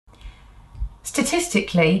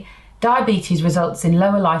Statistically, diabetes results in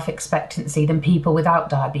lower life expectancy than people without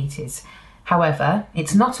diabetes. However,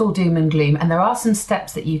 it's not all doom and gloom, and there are some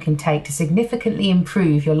steps that you can take to significantly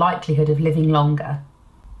improve your likelihood of living longer.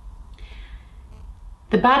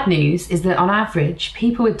 The bad news is that on average,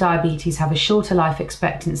 people with diabetes have a shorter life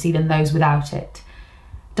expectancy than those without it.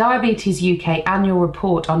 Diabetes UK annual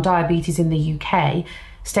report on diabetes in the UK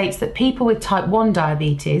states that people with type 1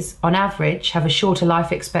 diabetes, on average, have a shorter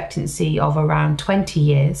life expectancy of around 20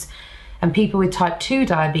 years, and people with type 2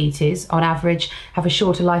 diabetes, on average, have a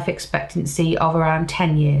shorter life expectancy of around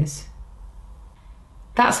 10 years.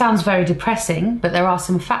 That sounds very depressing, but there are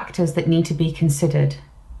some factors that need to be considered.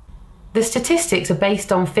 The statistics are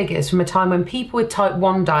based on figures from a time when people with type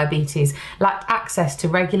 1 diabetes lacked access to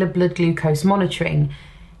regular blood glucose monitoring.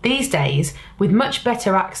 These days, with much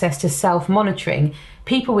better access to self-monitoring,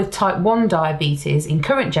 people with type 1 diabetes in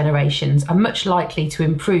current generations are much likely to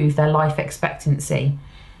improve their life expectancy.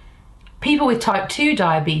 People with type 2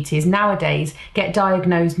 diabetes nowadays get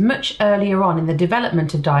diagnosed much earlier on in the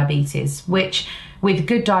development of diabetes, which, with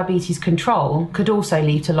good diabetes control, could also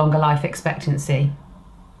lead to longer life expectancy.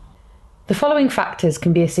 The following factors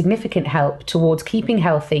can be a significant help towards keeping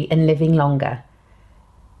healthy and living longer: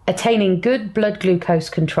 attaining good blood glucose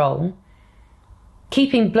control,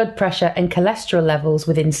 keeping blood pressure and cholesterol levels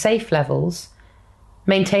within safe levels,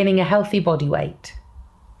 maintaining a healthy body weight.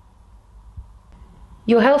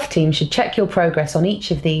 Your health team should check your progress on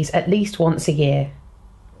each of these at least once a year.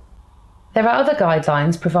 There are other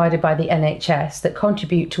guidelines provided by the NHS that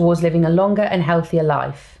contribute towards living a longer and healthier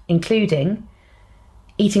life, including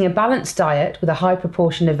eating a balanced diet with a high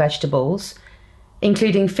proportion of vegetables,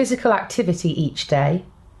 including physical activity each day,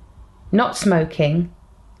 not smoking,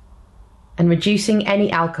 and reducing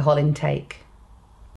any alcohol intake.